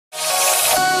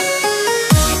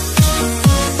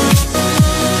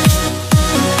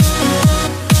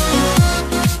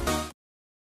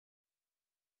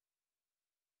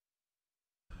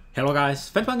Hello guys,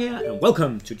 Fensmarken here, and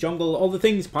welcome to Jungle All the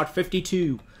Things Part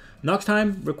 52. Nox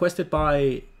time requested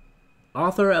by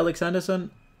Arthur Alexanderson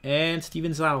and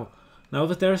Steven Zhao. Now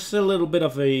if there's a little bit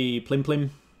of a plim plim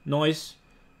noise,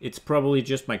 it's probably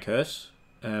just my curse.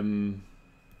 Glenn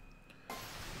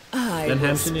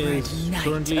Hampson is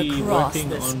currently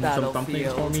working on some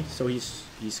thumbnails for me, so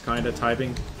he's kind of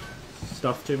typing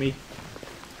stuff to me.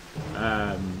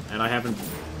 And I haven't...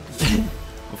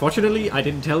 Unfortunately, I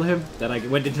didn't tell him that I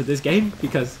went into this game,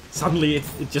 because suddenly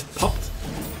it just popped.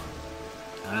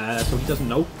 So he doesn't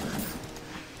know.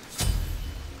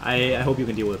 I hope you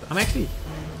can deal with it. I'm actually...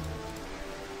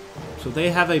 So they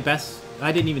have a best...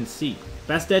 I didn't even see.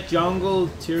 Bastet Jungle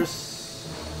Tier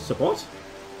Support?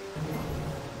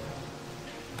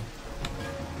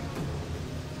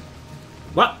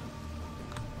 What?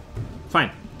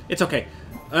 Fine. It's okay.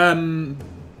 Bum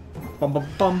bum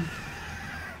bum.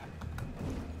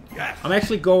 Yes. I'm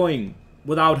actually going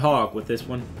without Hog with this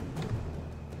one.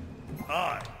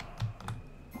 Aye.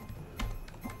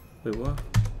 Wait, what?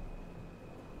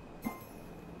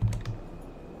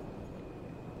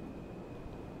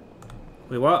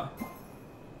 Wait, what?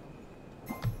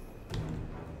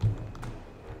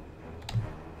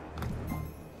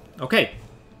 Okay.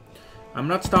 I'm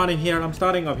not starting here, I'm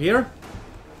starting up here.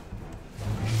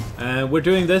 We're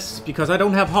doing this because I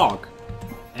don't have Hog.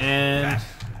 And...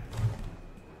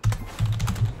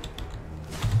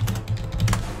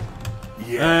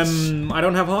 Yes. I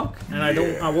don't have Hawk, and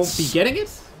I won't be getting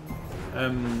it.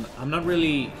 I'm not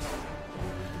really...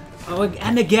 Oh,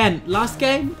 and again, last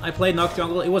game I played Nox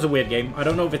Jungle. It was a weird game. I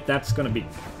don't know if that's gonna be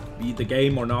the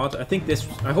game or not. I think this...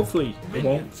 hopefully it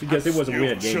won't, because it was a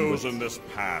weird game. You've chosen this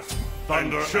path.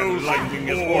 Thunder and lightning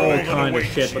is All kind of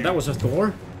shit, but that was a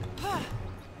Thor.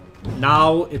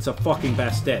 Now it's a fucking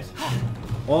Bastet.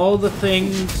 All the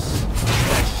things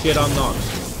that shit on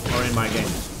Nox are in my game.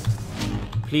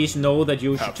 Please know that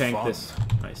you should tank this.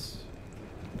 Nice.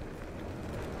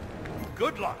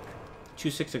 Good luck.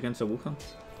 2-6 against a Wukong.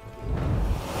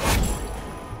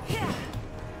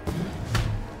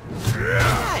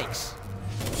 Thanks.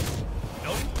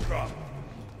 No problem.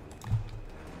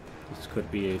 This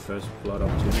could be a first blood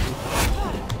opportunity.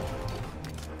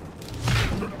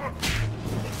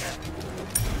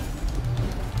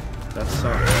 That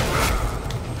sucks.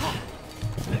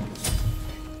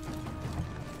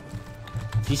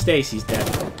 If he stays, he's dead.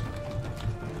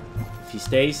 If he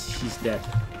stays, he's dead.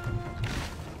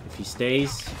 If he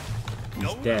stays,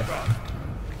 he's dead.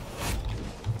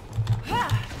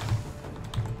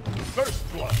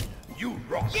 First blood, you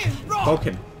rock. Poke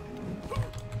him.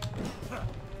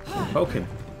 Poke him.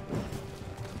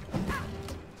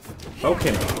 Poke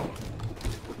him.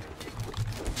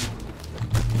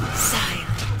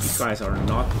 These guys are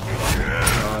not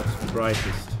God's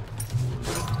brightest.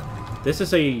 This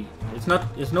is a...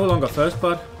 It's no longer first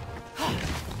blood,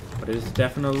 but it is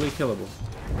definitely killable.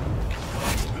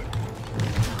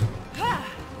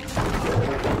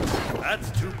 That's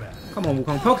too bad. Come on,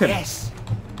 Wukong, poke him! Yes.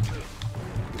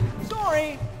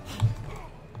 Sorry.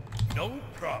 No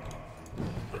problem.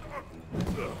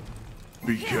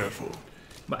 Be careful.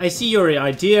 But I see your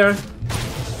idea,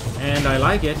 and I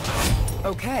like it.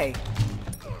 Okay.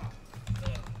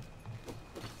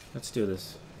 Let's do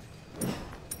this.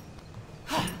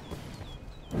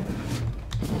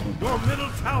 Your middle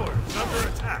tower is under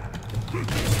attack.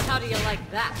 How do you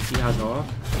like that? He has off.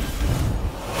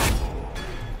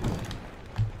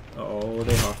 Uh-oh,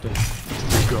 they hopped it.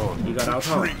 He got out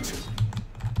hog.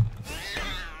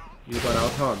 You got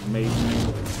out hog, mate.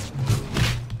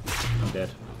 I'm dead.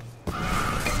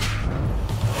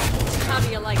 How do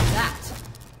you like that?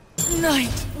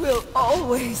 Night will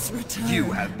always return.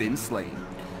 You have been slain.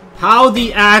 How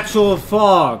the actual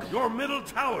fog? Your middle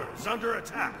tower is under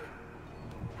attack.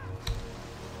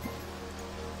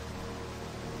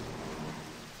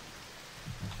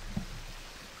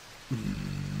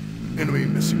 Enemy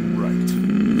missing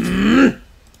right.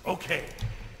 Okay.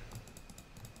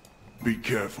 Be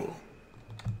careful.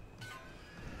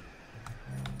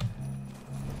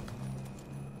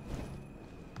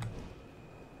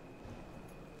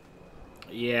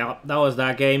 Yeah, that was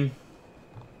that game.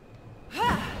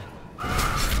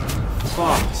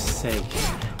 Fuck's sake.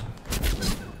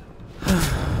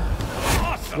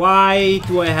 Awesome. Why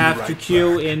do I have to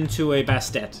queue into a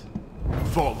Bastet?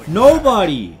 Falling.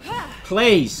 Nobody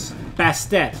plays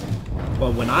Bastet.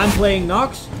 But when I'm playing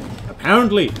Nox,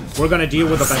 apparently we're gonna deal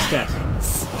with a Bastet.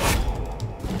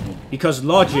 Because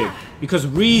logic, because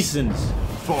reasons.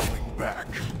 Falling back.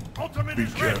 Ultimate Be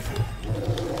is ready. careful.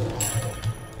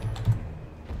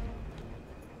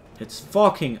 It's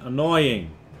fucking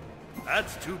annoying.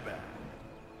 That's too bad.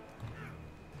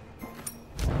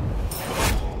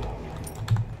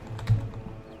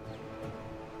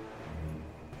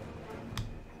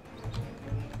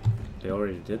 They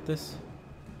already did this?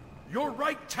 Your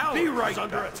right tower is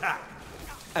under attack.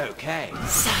 Okay.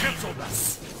 Cancel that.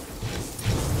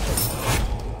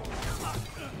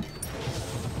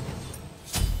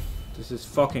 This is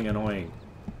fucking annoying.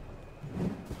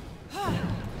 I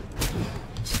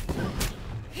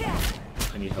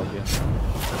need help here.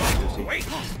 Seriously. Wait.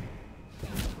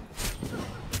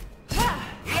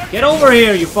 Get over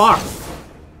here, you fuck!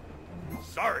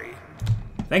 Sorry.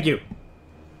 Thank you.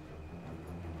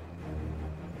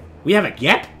 We have a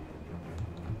gap?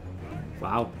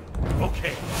 Wow.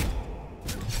 Okay.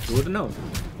 Who would know?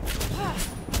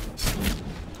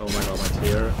 Oh my god, my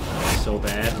tier is so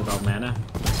bad without mana.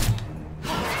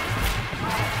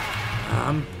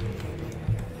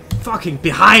 Fucking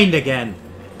behind again!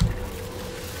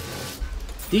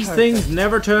 These things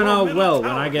never turn out well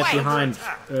when I get behind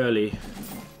early.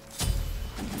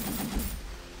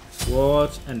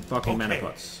 Swords and fucking mana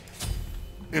pots.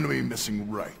 Enemy missing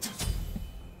right.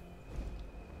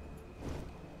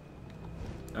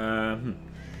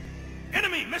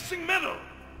 Enemy missing middle.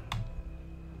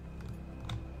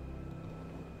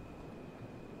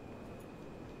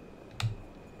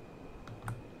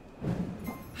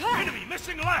 Enemy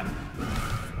missing left.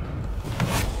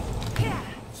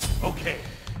 Okay.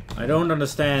 I don't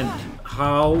understand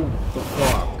how the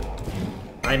fuck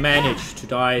I managed to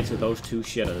die to those two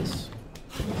shitters.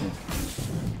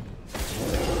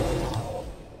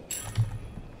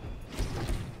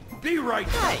 Be right.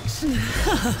 Thanks.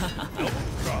 No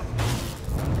problem.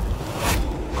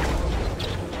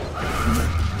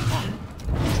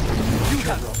 You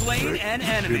have slain an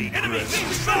enemy. Enemy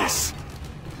face.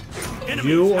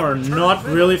 You are not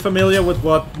really familiar with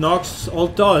what Nox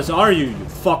ult does, are you, you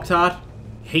fucktard?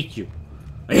 I hate you.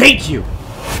 I hate you!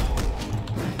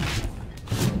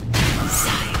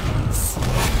 Silence.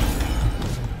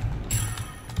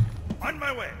 On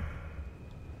my way.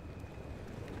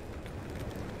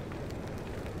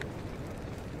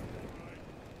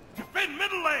 Defend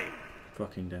middle lane.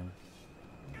 Fucking damn it.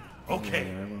 Okay.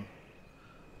 Yeah,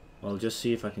 well, I'll just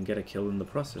see if I can get a kill in the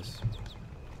process.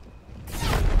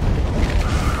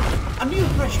 I'm new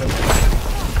pressure.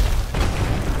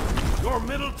 Your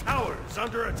middle tower is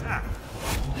under attack.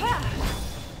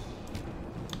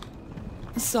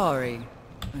 Sorry,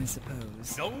 I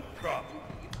suppose. No problem.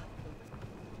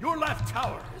 Your left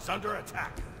tower is under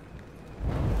attack.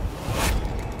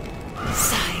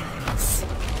 Silence.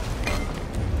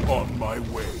 On my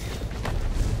way.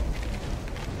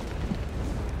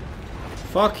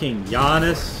 Fucking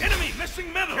Giannis. Enemy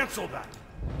missing middle. Cancel that.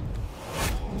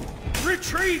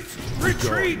 Retreat!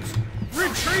 Retreat!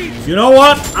 Retreat! You know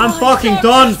what? I'm fucking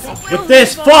done with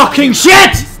this fucking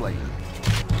shit!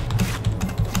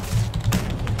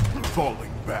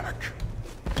 Falling back.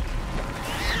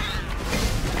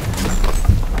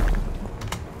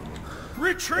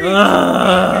 Retreat!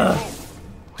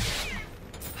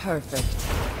 Perfect.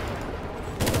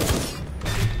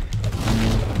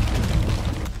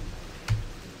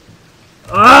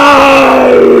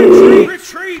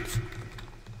 Retreat!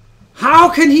 How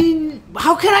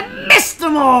can I miss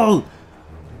them all?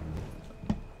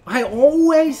 I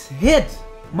always hit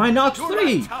my Nox Your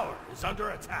 3. left tower is under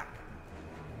attack.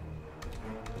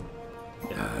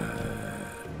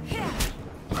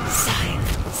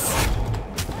 Silence.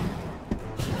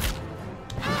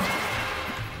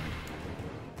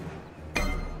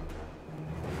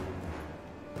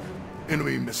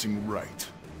 Enemy missing right.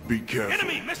 Be careful.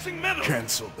 Enemy missing middle.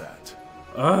 Cancel that.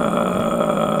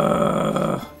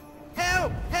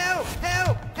 Help! Help!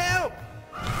 Help! Help!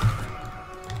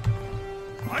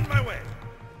 On my way.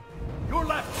 Your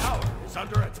left tower is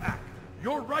under attack.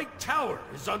 Your right tower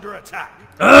is under attack.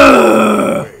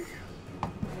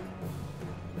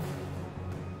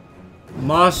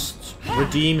 Must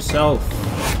redeem self.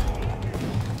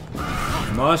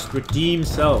 Must redeem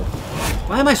self.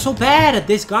 Why am I so bad at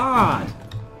this god?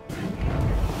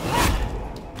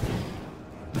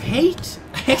 I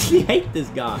actually hate this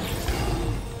guy.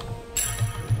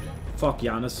 Fuck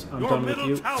Giannis, I'm Your done with middle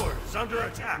you. tower is under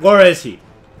attack. Where is he?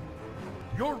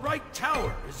 Your right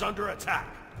tower is under attack.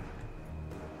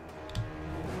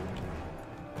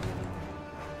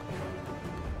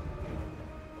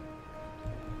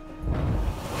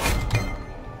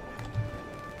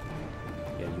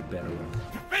 Yeah, you better run.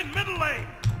 Defend middle lane.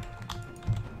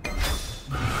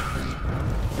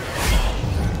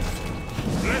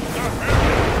 Let the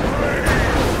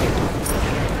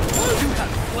You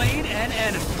have slain an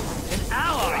enemy. An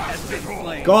ally has been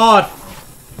slain. God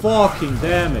fucking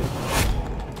damn it.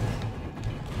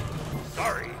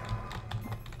 Sorry.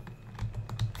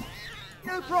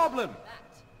 No problem.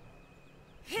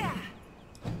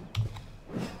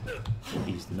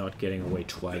 These He's not getting away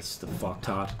twice, the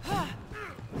fucktard.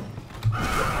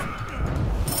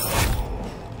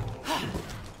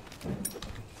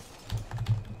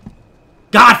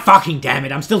 God fucking damn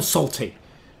it, I'm still salty.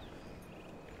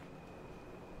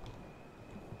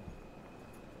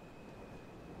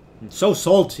 I'm so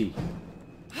salty.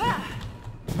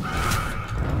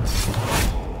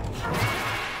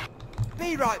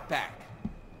 Be right back.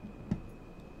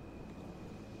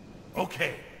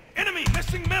 Okay. Enemy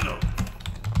missing middle.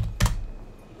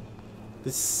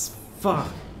 This fuck.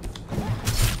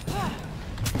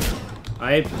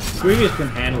 Grievous can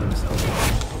handle himself.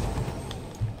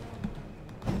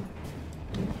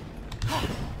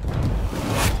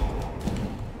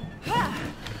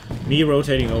 Me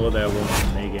rotating over there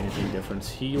won't make anything difference.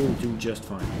 He'll do just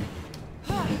fine.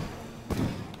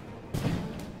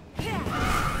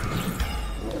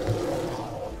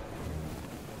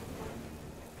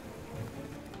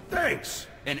 Thanks.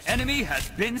 An enemy has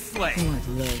been slain.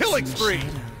 Killing spree.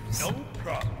 No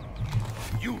problem.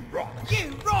 You rock.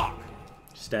 You rock.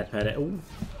 Stat pad. Ooh.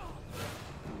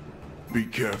 Be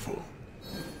careful.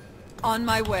 On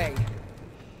my way.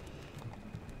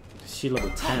 She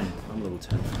level 10. I'm level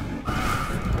 10.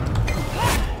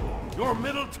 Your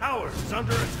middle tower is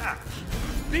under attack.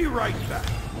 Be right back.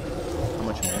 How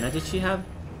much mana did she have?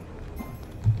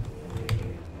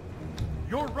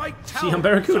 Your right tower See, I'm is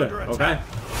Barracuda. under Okay. attack.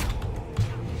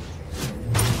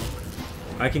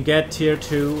 I can get tier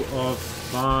 2 of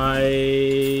my...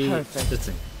 Perfect. This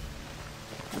thing.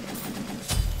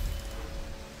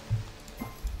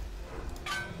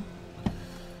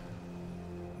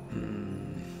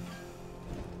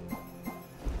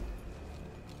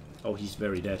 Oh, he's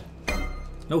very dead.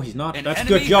 No, he's not. An That's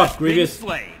enemy good job, has been Grievous.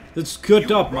 slain. That's good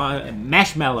job, my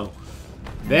marshmallow.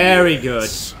 Very good.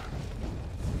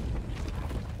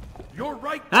 Your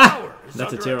right Ah! tower is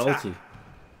That's a under tier attack. ulti.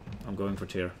 I'm going for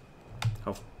tier.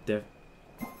 How dare...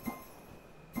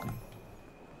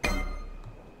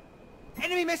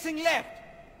 Enemy missing left.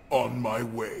 On my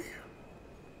way.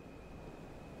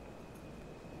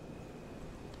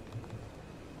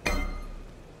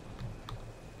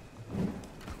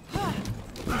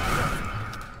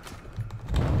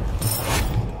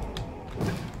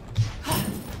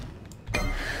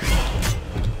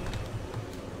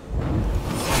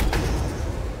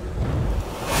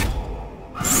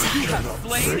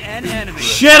 Slain an enemy.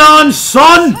 Shit on,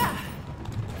 son!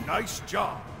 Nice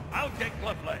job. I'll get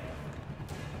Lovely.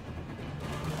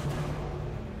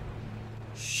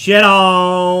 Shit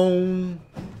on!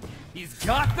 He's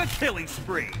got the killing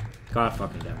spree. God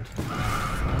fucking damn it.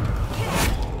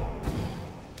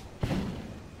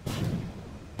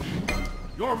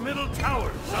 Your middle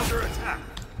tower is under attack.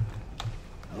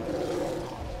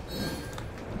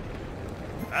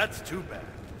 That's too bad.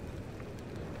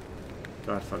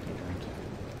 God fucking damn it.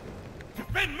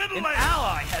 Defend middle An lane.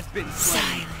 ally has been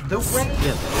slain. The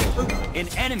way. An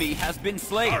enemy has been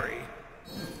slain. Sorry.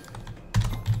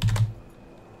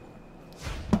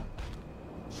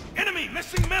 Enemy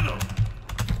missing middle.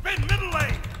 Defend middle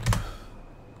lane.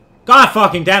 God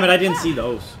fucking damn it, I didn't see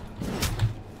those.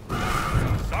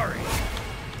 Sorry.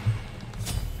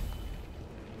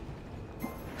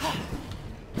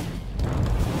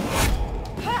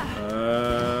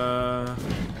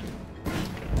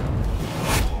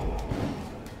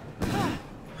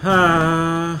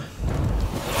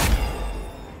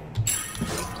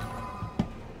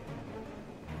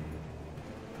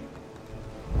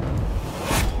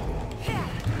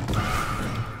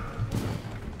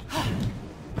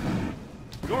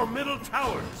 Your middle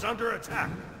tower is under attack.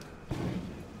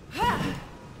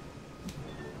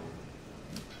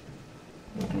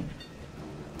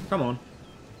 Come on.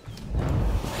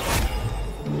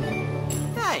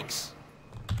 Thanks.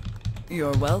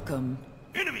 You're welcome.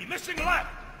 Enemy missing left.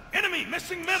 Enemy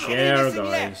missing middle. Share, missing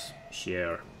guys. left.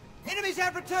 Share. Enemies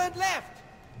have returned left.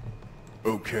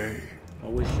 Okay.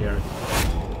 Always share.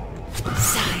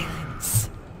 Silence.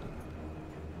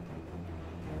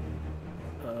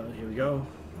 Here we go.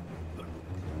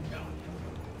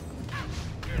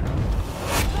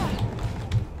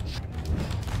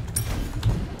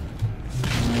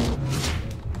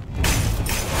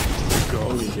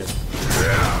 Holy shit.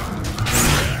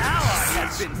 An ally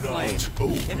has been slain.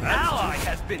 Over. An ally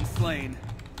has been slain.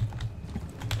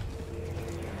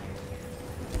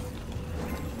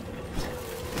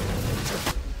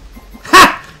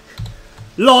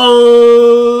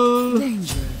 LOL!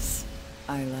 Dangerous.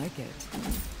 I like it.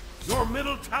 Your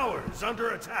middle tower is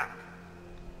under attack.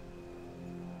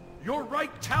 Your right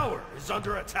tower is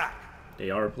under attack. They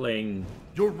are playing.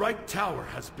 Your right tower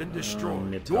has been destroyed.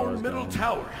 mid Your tower's middle down.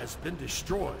 tower has been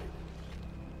destroyed.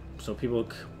 So people.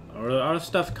 Our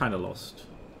stuff kind of lost.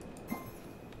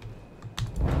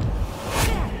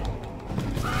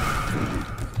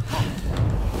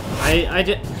 I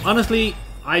did honestly.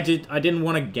 I didn't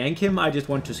want to gank him. I just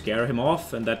want to scare him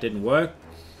off, and that didn't work.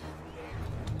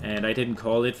 And I didn't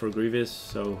call it for Grievous,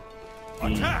 so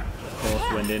he of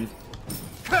course went in.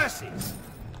 Curses!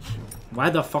 Why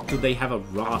the fuck do they have a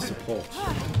raw support?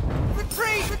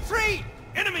 Retreat! Retreat!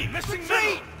 Enemy missing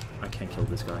middle! I can't kill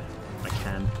this guy. I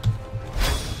can.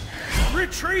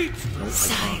 Retreat! No, I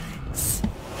Silence.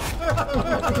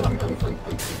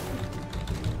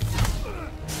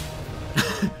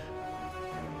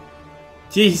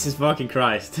 Jesus fucking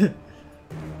Christ.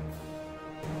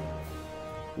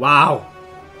 Wow.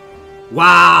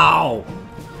 Wow.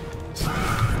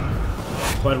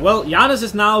 But well, Giannis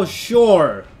is now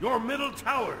sure Your middle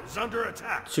tower is under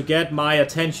attack. to get my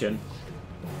attention.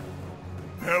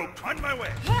 Help! On my way!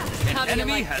 How do you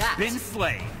Enemy like has that? been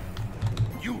slain.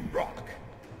 You rock!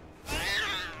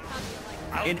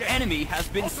 I'll An get enemy has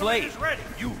been Ultimate slain. is ready.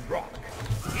 You rock!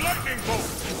 Lightning bolt!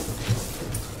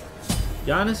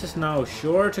 Giannis is now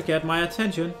sure to get my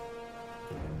attention.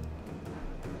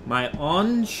 My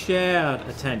unshared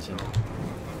attention.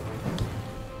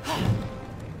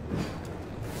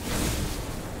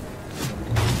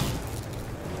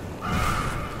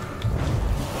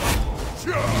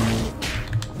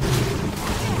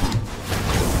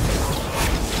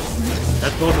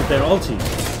 That's both of their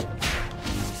ultis.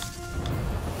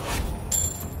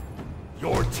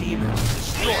 Your team has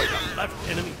destroyed a left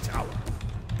enemy tower.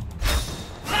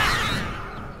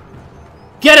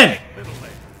 Get him! Middle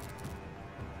lane.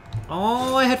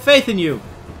 Oh, I had faith in you.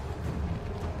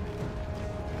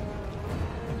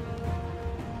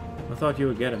 I thought you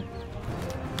would get him.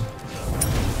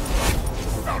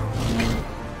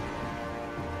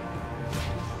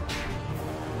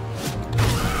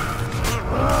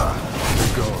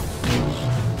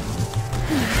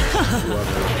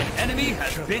 An enemy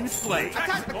has been slain.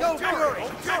 Attack the gold brewery!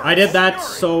 I did that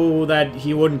so that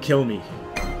he wouldn't kill me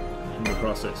in the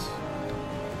process.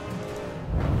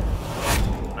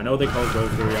 I know they call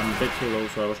Gold Fury. I'm a bit too low,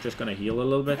 so I was just gonna heal a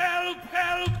little bit. Help!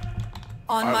 Help!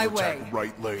 On I'll my attack way.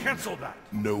 right lane. Cancel that.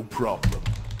 No problem.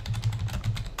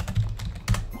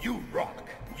 You rock!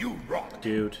 You rock!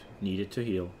 Dude, needed to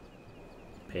heal.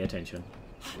 Pay attention.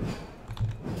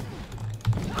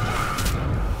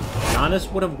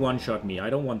 Giannis would have one-shot me. I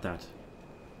don't want that.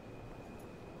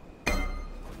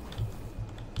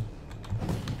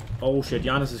 Oh shit,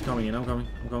 Giannis is coming in. I'm coming.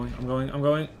 I'm going. I'm going. I'm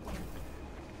going.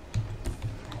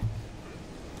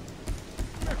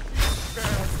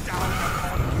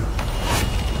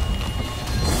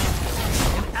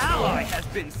 An ally has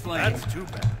been slain. That's too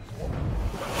bad.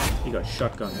 He got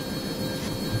shotgun.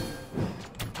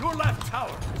 Your left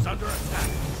tower is under attack.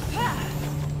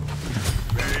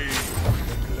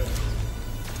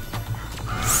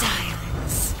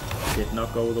 Silence. Did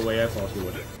not go the way I thought he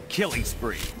would. Killing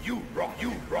spree. You rock!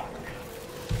 You rock!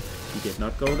 He did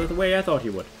not go the way I thought he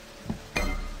would.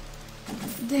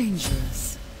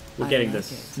 Dangerous. We're I getting like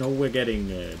this. it. No, we're getting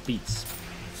beats.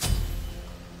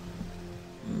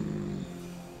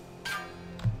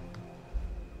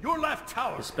 Your left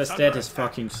tower His is best under stat is attack.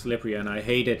 fucking slippery and I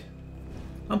hate it.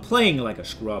 I'm playing like a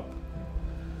scrub.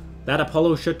 That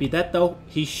Apollo should be dead though.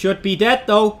 He should be dead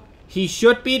though. He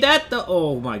should be dead though.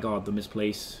 Oh my god, the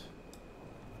misplace.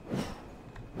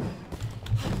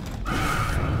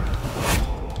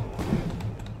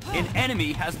 An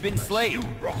enemy has been slain. You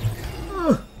rock!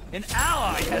 An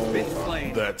ally has been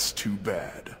slain. That's too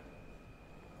bad.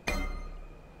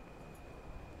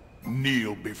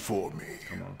 Kneel before me.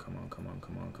 Come on, come on, come on,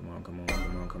 come on, come on, come on,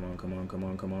 come on, come on, come on, come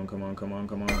on, come on, come on, come on,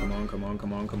 come on, come on, come on,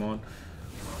 come on, come on.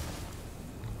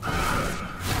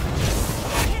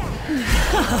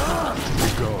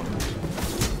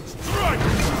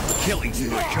 Killing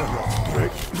spree.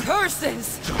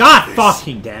 Curses! God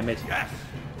fucking damn it. Yes!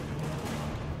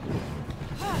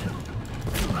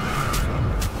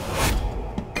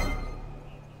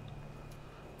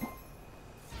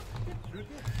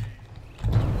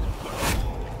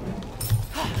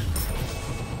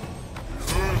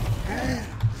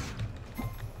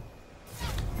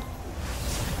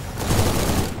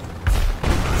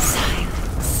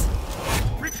 Silence.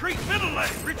 Retreat middle lane!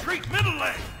 Retreat middle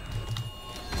lane!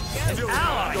 An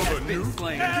ally has been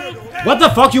slain. Help! Help! What the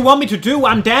fuck you want me to do?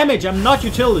 I'm damage. I'm not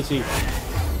utility.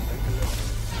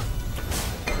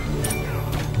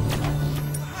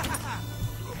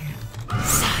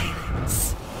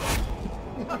 Silence.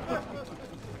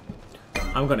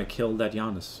 I'm gonna kill that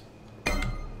Giannis.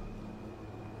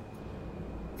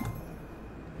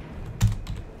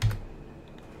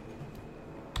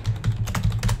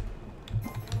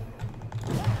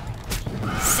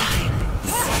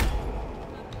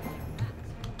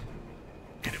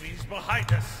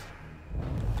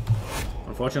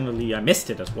 Unfortunately, I missed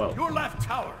it as well. Your left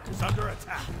tower is under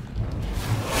attack.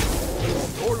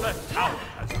 Your left tower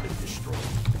has been destroyed.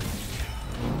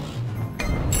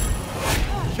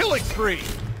 Killing spree!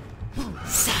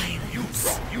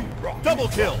 Silence. You rock. Double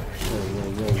kill!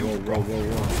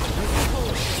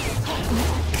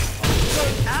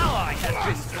 Ally has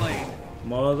been slain.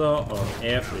 Mother of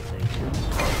everything.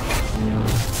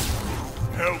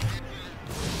 Help!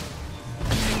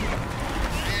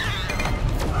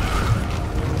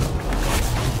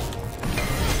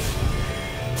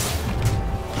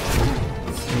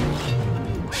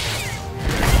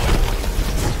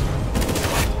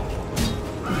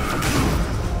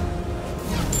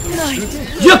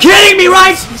 You're kidding me,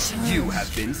 right? You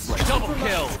have been slain. Double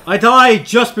kill. I died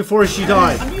just before she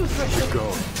died.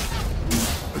 Go.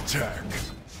 Attack.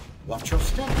 Watch your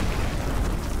step.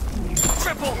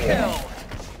 Triple kill.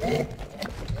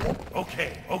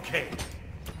 Okay, okay.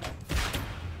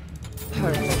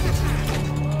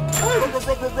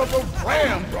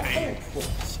 Ram!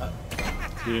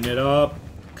 Clean it up.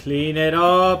 Clean it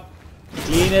up.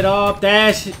 Clean it up.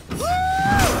 Dash.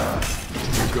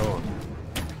 Gone.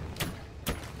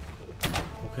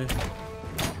 Okay.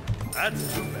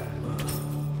 That's too bad.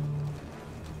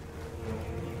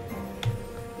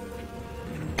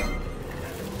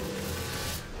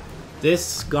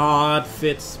 This god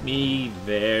fits me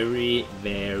very,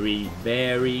 very,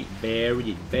 very,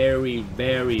 very, very,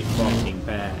 very fucking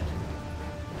bad.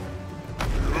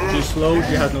 She's slow,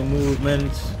 she has no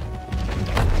movement.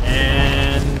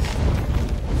 And...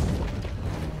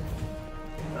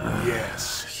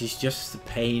 Yes. she's just a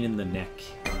pain in the neck.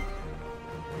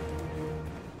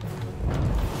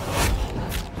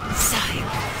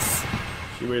 Silence.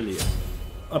 She really is.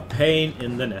 A pain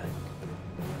in the neck.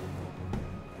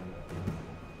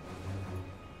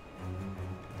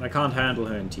 I can't handle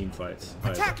her in team fights.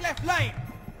 Attack left lane!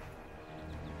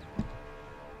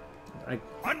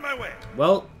 On my way.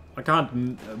 Well, I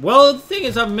can't... well, the thing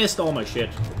is, I've missed all my shit.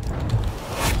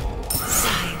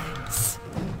 Silence.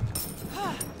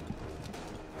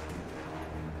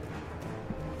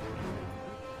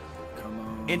 Come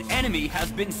on. An enemy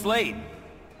has been slain.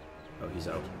 Oh, he's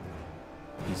out.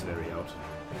 He's very out.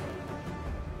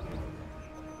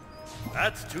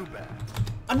 That's too bad.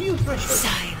 A new threshold.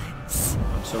 Silence.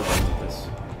 I'm so done with this.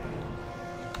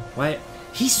 Why?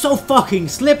 He's so fucking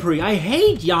slippery. I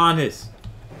hate Giannis.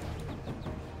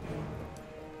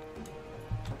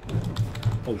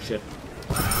 Oh shit.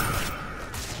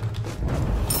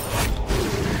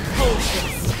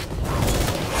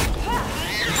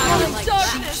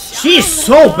 She is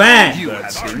so bad. You have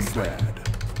been slain. Bad.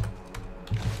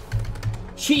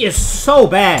 She is so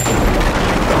bad.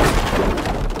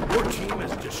 Your team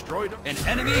has destroyed An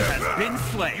enemy has been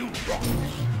slain.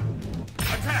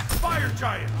 Attack, fire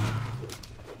giant.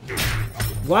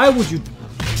 Why would you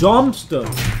jump stuff?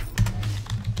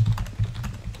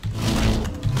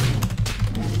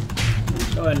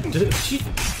 Oh, and she...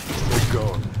 They're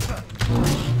gone.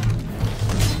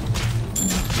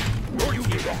 Your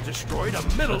team has destroyed a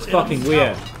middle That's fucking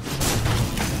weird.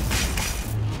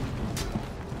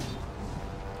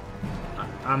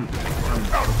 I'm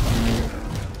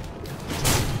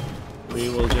we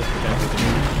will just protect it.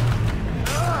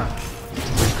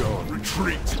 They're gone.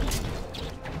 Retreat.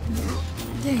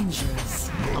 Dangerous.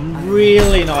 I'm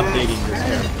really not digging this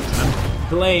character. I'm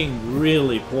playing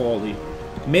really poorly.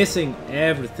 Missing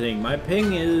everything. My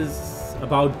ping is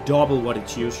about double what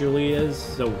it usually is,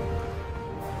 so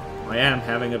I am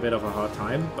having a bit of a hard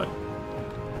time, but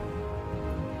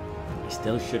I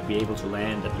still should be able to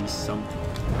land at least something.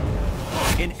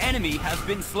 An enemy has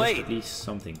been Just slain. at least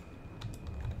something.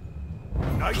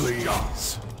 Nice job.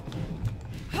 Please.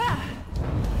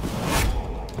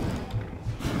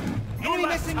 Enemy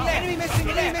missing left! Enemy missing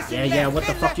left! Enemy missing Yeah, left! yeah, what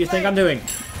the Mid fuck do you left think I'm lane. doing?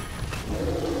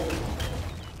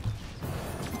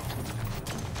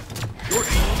 Your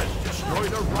team has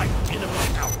destroyed a right enemy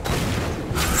tower.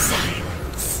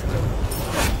 Silence.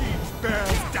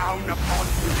 Bears down upon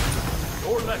you.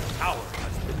 Your left tower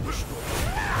has been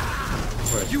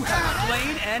destroyed. You have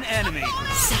slain an enemy.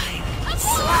 Silence.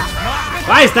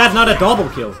 Why is that not a double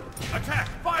kill? Attack,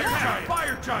 fire giant.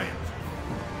 Fire giant.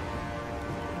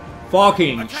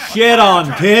 Fucking Attack, shit fire on,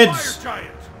 giant, kids! Fire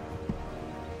giant.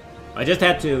 I just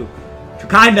had to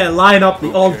kinda line up the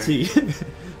ulti.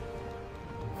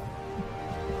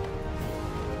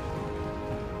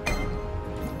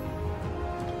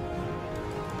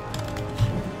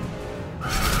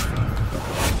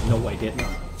 No, I didn't.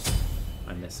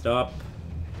 I messed up.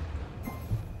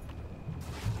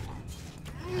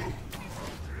 An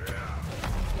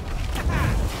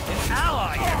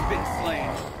ally has been slain.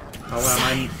 How am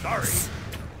I? Sorry.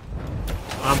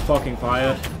 I'm fucking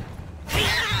fired.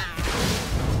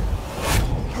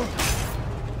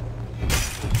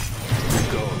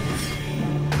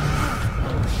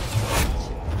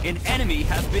 An enemy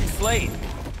has been slain.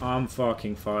 I'm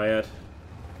fucking fired.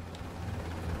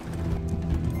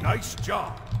 Nice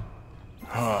job.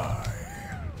 Hi.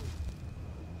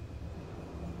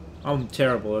 I'm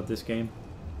terrible at this game.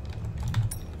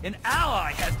 An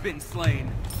ally has been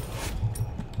slain.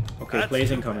 Okay, That's plays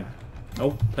too incoming.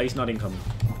 Nope, plays not incoming.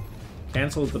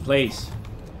 Cancel the plays.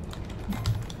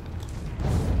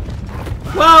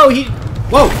 Whoa, he...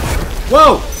 Whoa!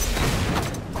 Whoa!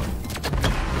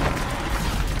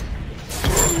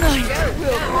 Night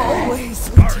will always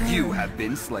return. You have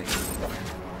been slain.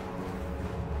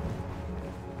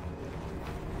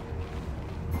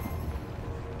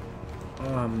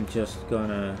 I'm just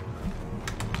gonna...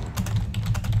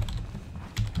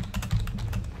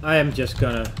 I am just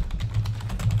gonna...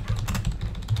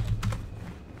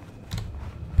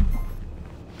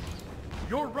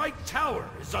 Your right tower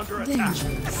is under attack.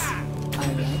 Dangerous.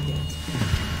 I like it.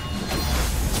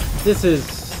 This is...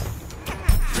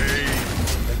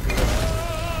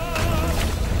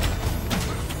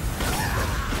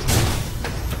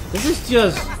 This is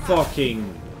just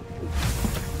fucking...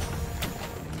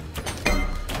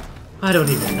 I don't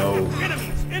even know.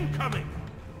 Enemies incoming.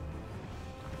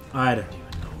 I don't even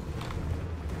know.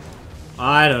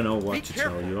 I don't know what to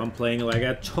tell you. I'm playing like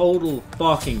a total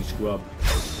fucking scrub.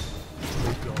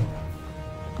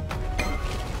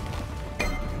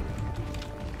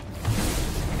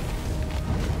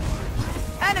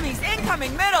 Enemies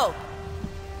incoming, middle!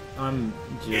 I'm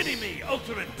just... Enemy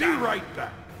ultimate. Be right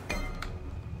back.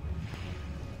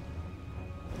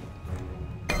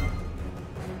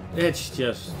 It's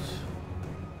just...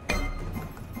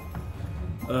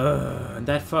 and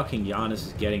that fucking Giannis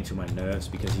is getting to my nerves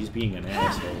because he's being an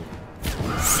asshole.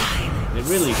 It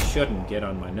really shouldn't get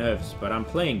on my nerves, but I'm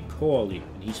playing poorly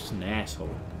and he's just an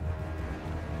asshole.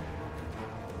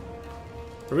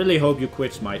 I really hope you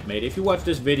quit Smite, mate. If you watch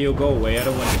this video, go away. I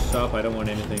don't want you to stop. I don't want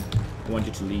anything. I want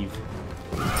you to leave.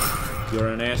 You're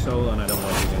an asshole and I don't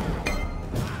want you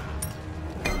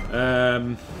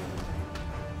there.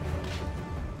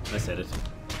 I said it.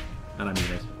 And I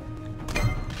mean it.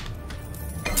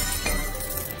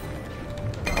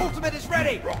 Ultimate is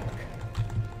ready!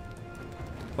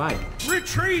 Why?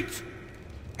 Retreat!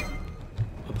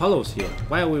 Apollo's here.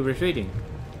 Why are we retreating?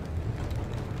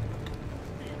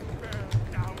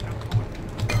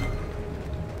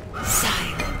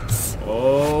 Silence.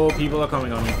 Oh, people are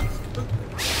coming on me.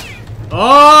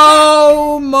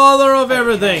 Oh, mother of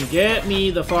everything! Get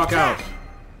me the fuck out.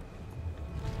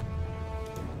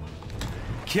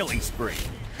 Killing spree.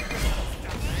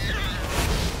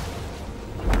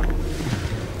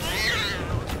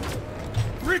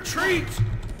 Retreat!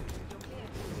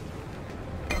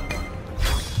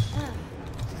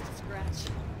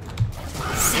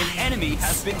 An enemy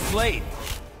has been slain.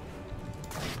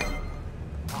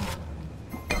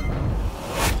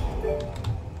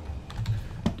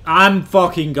 I'm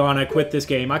fucking gonna quit this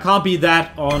game. I can't be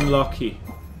that unlucky.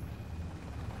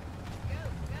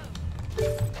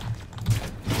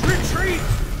 Retreat!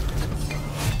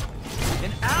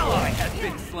 An ally has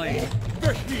been slain.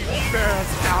 The heat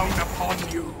bears down upon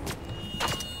you.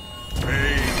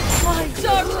 My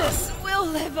darkness will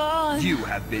live on. You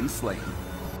have been slain.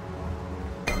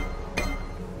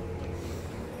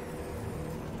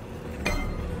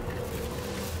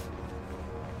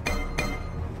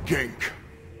 Gink.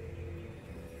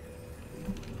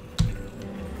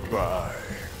 Bye.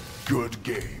 Good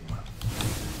game.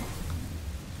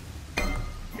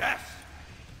 Yes.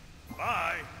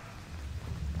 Bye.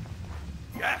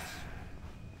 Yes.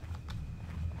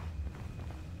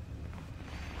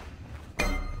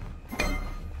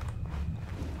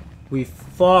 We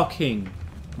fucking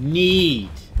need...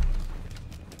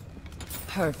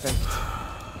 Perfect.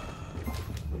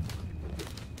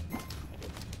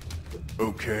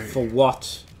 Okay. For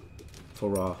what? For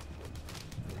Raw.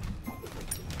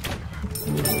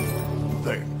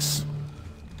 Thanks.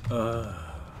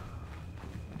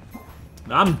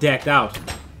 I'm decked out.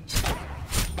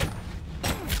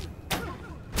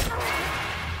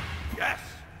 Yes.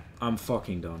 I'm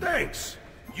fucking done. Thanks.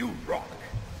 You rock.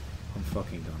 I'm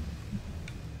fucking done.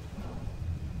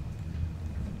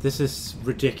 This is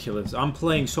ridiculous. I'm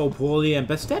playing so poorly and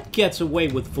Bastet gets away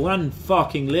with one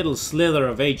fucking little slither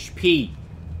of HP.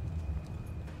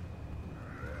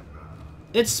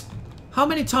 It's... How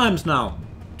many times now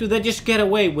do they just get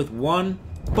away with one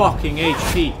fucking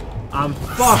HP? I'm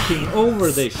fucking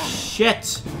over this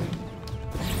shit.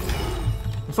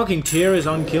 I'm fucking Tyr is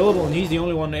unkillable and he's the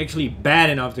only one actually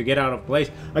bad enough to get out of place.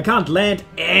 I can't land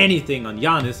anything on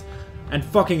Giannis and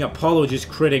fucking Apollo just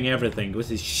critting everything with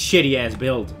his shitty ass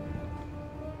build.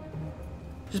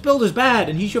 His build is bad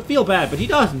and he should feel bad, but he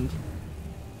doesn't.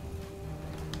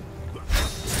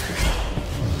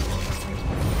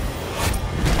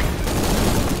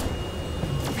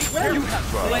 You have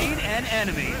slain an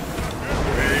enemy.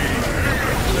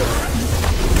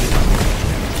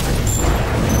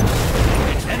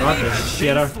 Not the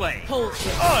shitter.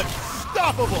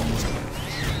 Unstoppable.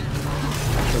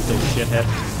 Little shithead.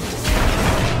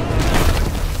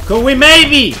 Could we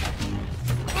maybe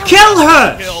kill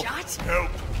her? Help!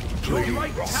 Your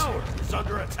right tower is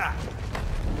under attack.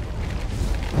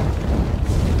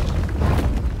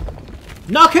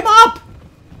 Knock him up!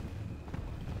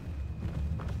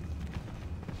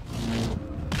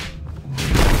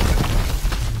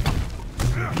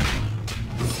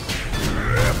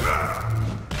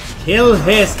 Kill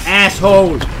his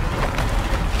asshole!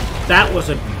 That was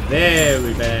a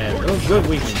very bad, oh good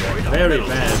weakness, very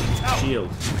bad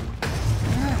shield.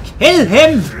 Kill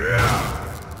him!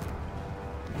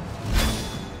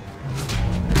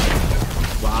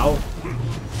 Wow.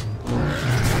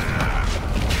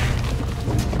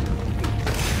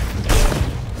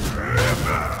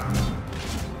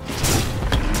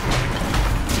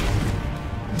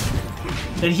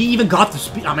 Then he even got the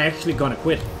speed. I'm actually gonna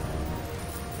quit.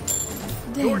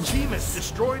 Your team has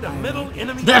destroyed a middle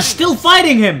enemy. They're still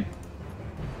fighting him!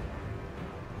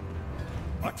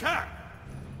 Attack!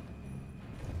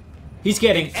 He's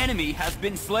getting... Enemy has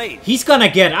been slain. He's gonna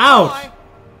get out!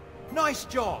 Nice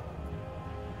job.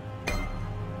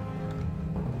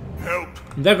 Help!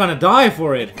 They're gonna die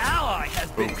for it. Ally has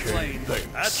been slain.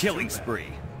 That's Killing spree.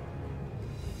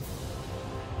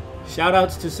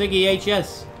 Shoutouts to Siggy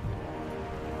HS.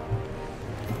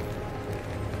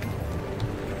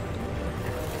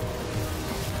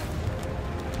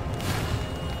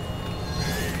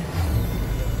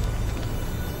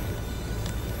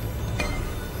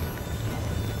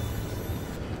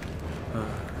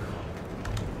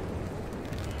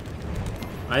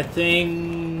 I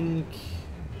think...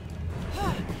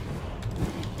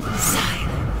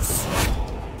 Silence.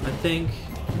 I think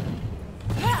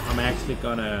I'm actually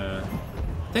gonna...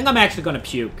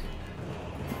 puke.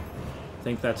 I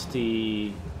think that's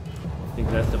the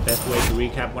best way to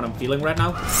recap what I'm feeling right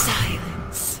now.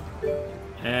 Silence.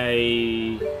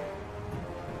 A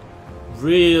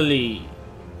really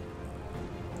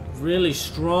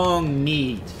strong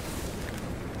need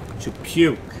to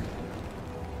puke.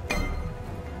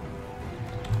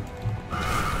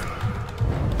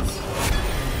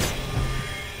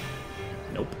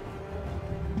 Nope.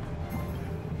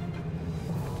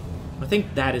 I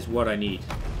think that is what I need.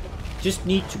 Just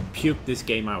need to puke this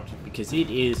game out because it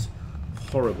is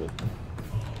horrible.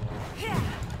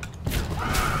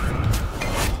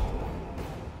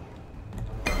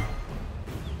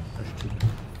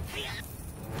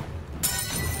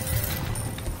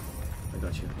 I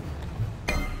got you.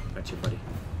 Got you, buddy.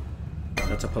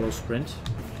 That's Apollo sprint.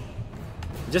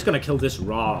 I'm just gonna kill this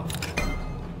raw.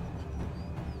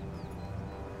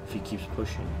 If he keeps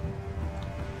pushing.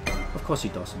 Of course he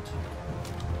doesn't.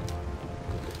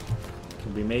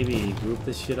 Can we maybe group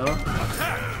this shit up?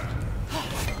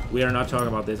 We are not talking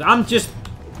about this. I'm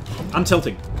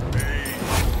tilting.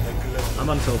 I'm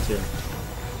on tilt here.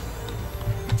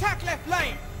 Attack left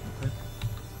lane.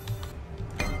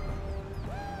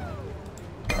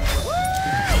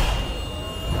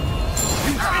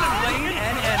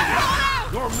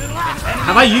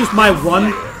 Have I used my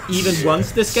one even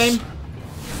once this game?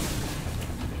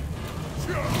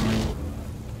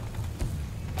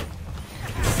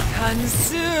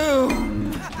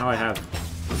 Consume. No, I have.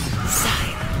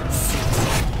 Silence.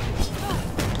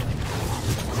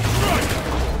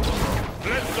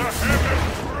 Let the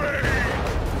heavens rain!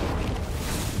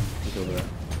 Look over there.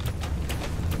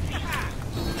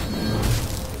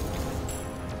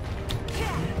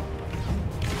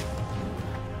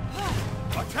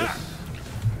 Attack!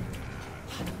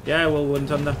 Yeah, well, one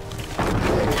thunder.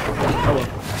 Oh well.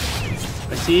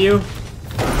 I see you.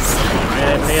 I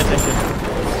pay attention.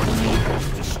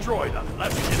 Destroy the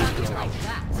left enemy. Like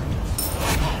that.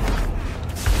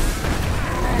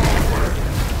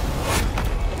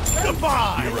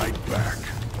 Goodbye! Be right back.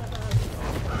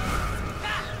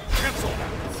 Cancel!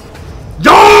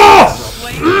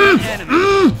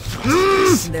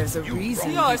 There's a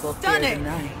reason You're people fear the stunning.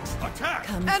 night. Attack!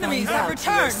 Come Enemies find have out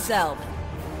returned. yourself.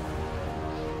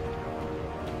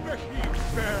 The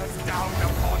heat bears down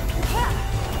upon you.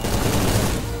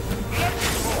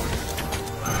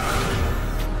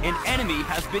 An enemy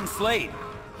has been slain.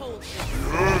 hold this.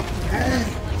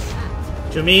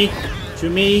 To me, to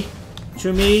me,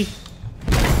 to me.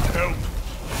 Help!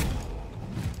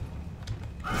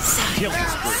 Killing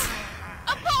spree.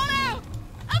 Apollo!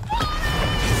 Apollo!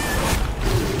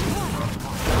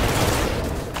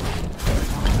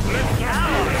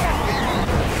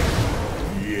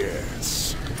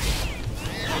 Yes.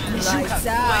 Lights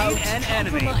Slain out. an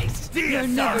enemy. You're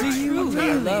not truly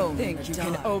alone. Think you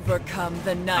can overcome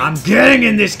the night? I'm getting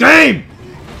in this game!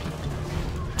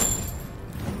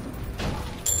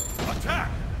 Attack!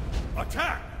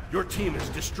 Attack! Your team has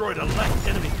destroyed a left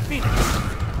enemy Phoenix.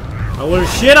 I will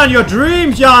shit on your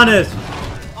dreams, Giannis!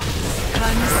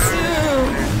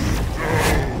 Consume.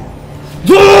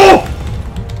 Oh!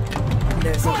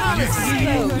 There's a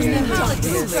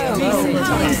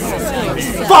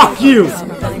Fuck you!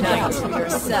 Find out for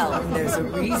yourself. There's a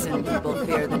reason people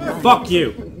fear the night. Fuck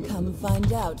you! Come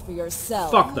find out for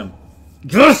yourself. Fuck them.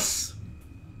 Yes!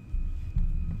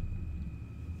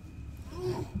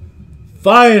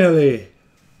 Finally!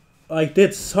 I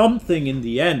did something in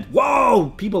the end.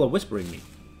 Whoa! People are whispering me.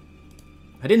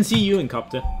 I didn't see you in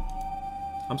Copter.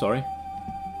 I'm sorry.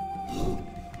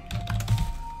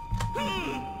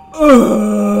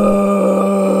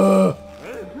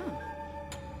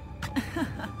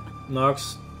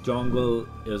 Nox jungle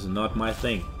is not my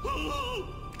thing.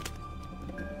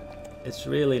 It's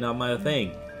really not my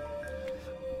thing.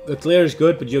 The clear is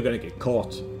good, but you're gonna get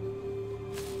caught.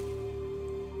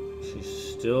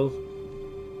 She's still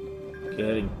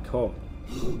getting caught.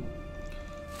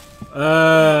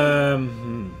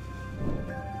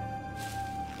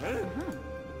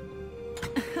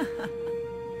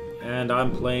 And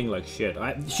I'm playing like shit.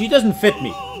 She doesn't fit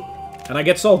me, and I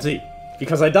get salty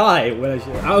because I die when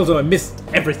I missed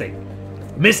everything.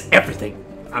 Miss everything.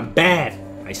 I'm bad.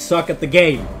 I suck at the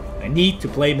game. I need to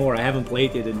play more. I haven't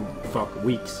played it in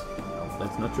weeks. No,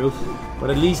 that's not true. But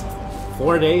at least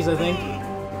 4 days, I think.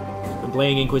 Been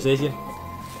playing Inquisition.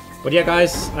 But yeah,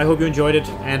 guys, I hope you enjoyed it,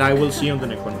 and I will see you on the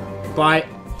next one. Bye.